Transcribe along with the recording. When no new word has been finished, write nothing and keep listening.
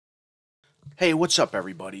Hey, what's up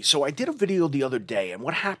everybody? So I did a video the other day and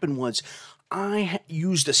what happened was I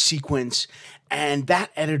used a sequence and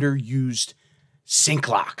that editor used sync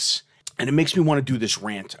locks. And it makes me want to do this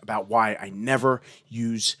rant about why I never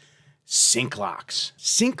use sync locks.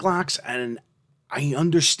 Sync locks, and I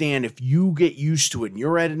understand if you get used to it and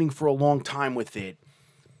you're editing for a long time with it,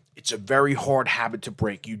 it's a very hard habit to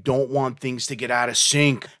break. You don't want things to get out of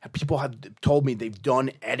sync. People have told me they've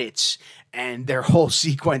done edits and their whole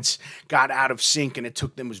sequence got out of sync and it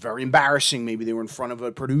was very embarrassing. Maybe they were in front of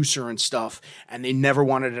a producer and stuff and they never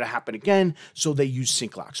wanted it to happen again, so they use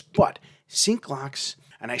sync locks. But sync locks,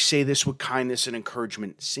 and I say this with kindness and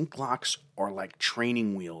encouragement, sync locks are like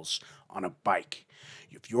training wheels on a bike.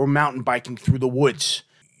 If you're mountain biking through the woods,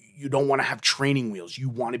 you don't want to have training wheels. You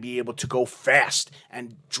want to be able to go fast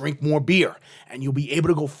and drink more beer. And you'll be able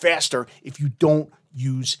to go faster if you don't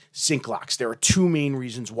use sync locks. There are two main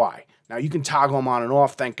reasons why. Now, you can toggle them on and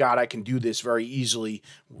off. Thank God I can do this very easily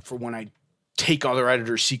for when I take other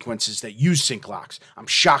editor sequences that use sync locks. I'm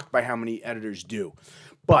shocked by how many editors do.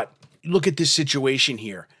 But look at this situation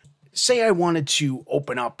here. Say I wanted to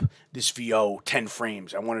open up this VO 10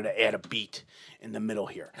 frames. I wanted to add a beat in the middle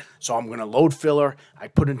here. So I'm going to load filler. I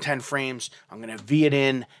put in 10 frames. I'm going to V it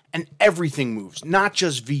in and everything moves, not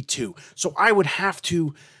just V2. So I would have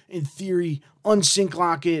to, in theory, unsync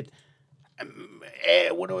lock it.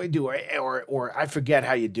 What do I do? Or I forget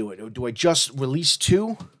how you do it. Do I just release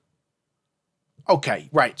 2? Okay,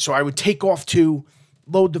 right. So I would take off 2,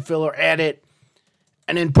 load the filler, add it,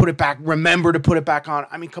 and then put it back, remember to put it back on.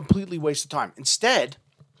 I mean, completely waste of time. Instead,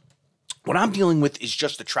 what I'm dealing with is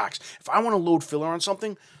just the tracks. If I want to load filler on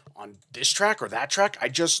something, on this track or that track, I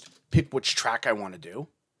just pick which track I want to do,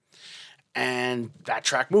 and that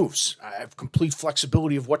track moves. I have complete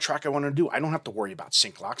flexibility of what track I want to do. I don't have to worry about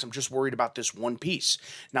sync locks. I'm just worried about this one piece.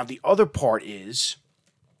 Now, the other part is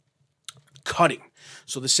cutting.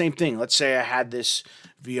 So the same thing. Let's say I had this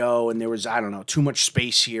VO and there was, I don't know, too much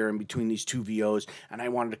space here in between these two VOs and I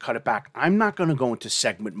wanted to cut it back. I'm not going to go into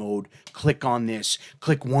segment mode, click on this,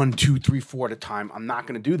 click 1, 2, 3, 4 at a time. I'm not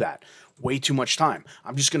going to do that. Way too much time.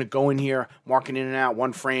 I'm just going to go in here, marking in and out,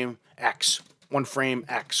 1 frame, X, 1 frame,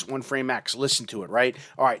 X, 1 frame, X. Listen to it, right?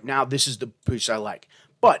 All right, now this is the piece I like.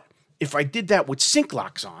 But if I did that with sync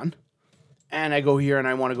locks on and I go here and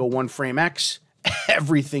I want to go 1 frame, X,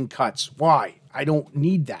 everything cuts. Why? I don't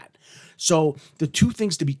need that. So the two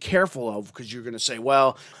things to be careful of, because you're going to say,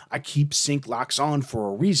 well, I keep sync locks on for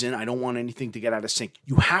a reason. I don't want anything to get out of sync.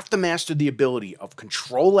 You have to master the ability of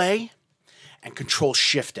Control A and Control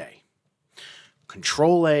Shift A.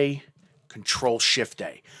 Control A, Control Shift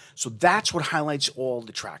A. So that's what highlights all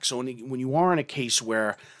the tracks. So when you are in a case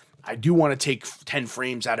where I do want to take 10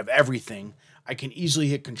 frames out of everything, I can easily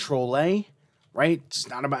hit Control A, right? It's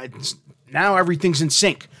not about, now everything's in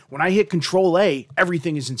sync. When I hit Control A,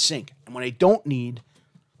 everything is in sync. And when I don't need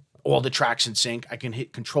all the tracks in sync, I can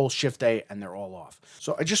hit Control Shift A and they're all off.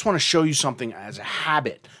 So I just want to show you something as a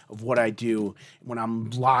habit of what I do when I'm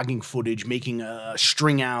logging footage, making a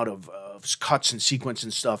string out of cuts and sequence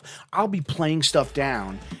and stuff. I'll be playing stuff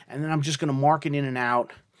down and then I'm just going to mark it in and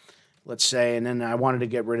out, let's say, and then I wanted to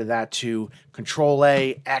get rid of that to Control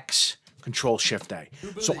A, X, Control Shift A.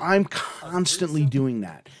 So I'm constantly doing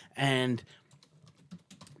that. And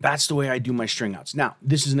that's the way I do my string outs. Now,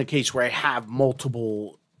 this is in a case where I have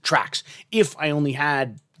multiple tracks. If I only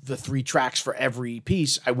had the 3 tracks for every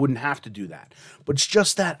piece, I wouldn't have to do that. But it's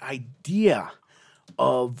just that idea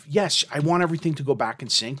of, yes, I want everything to go back in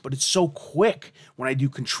sync, but it's so quick when I do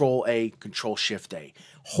Control A, Control Shift A.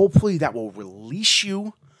 Hopefully that will release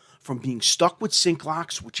you from being stuck with sync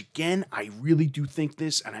locks, which again, I really do think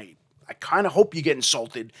this, and I kind of hope you get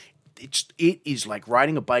insulted. It is like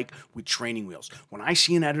riding a bike with training wheels. When I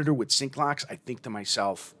see an editor with sync locks, I think to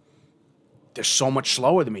myself, they're so much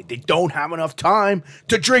slower than me. They don't have enough time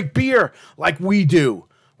to drink beer like we do,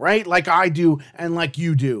 right? Like I do and like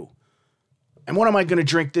you do. And what am I going to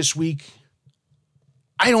drink this week?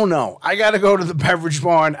 I don't know. I got to go to the beverage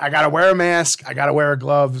barn. I got to wear a mask. I got to wear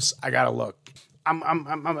gloves. I got to look.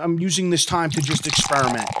 I'm using this time to just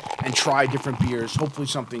experiment and try different beers. Hopefully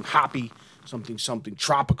something hoppy, something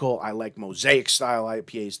tropical. I like Mosaic style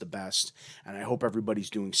IPAs the best, and I hope everybody's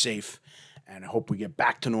doing safe, and I hope we get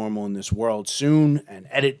back to normal in this world soon and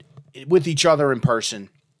edit with each other in person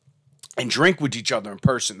and drink with each other in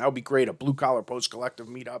person. That would be great. A Blue Collar Post Collective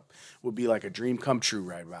meetup would be like a dream come true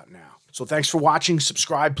right about now. So thanks for watching.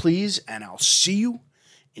 Subscribe, please, and I'll see you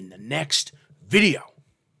in the next video.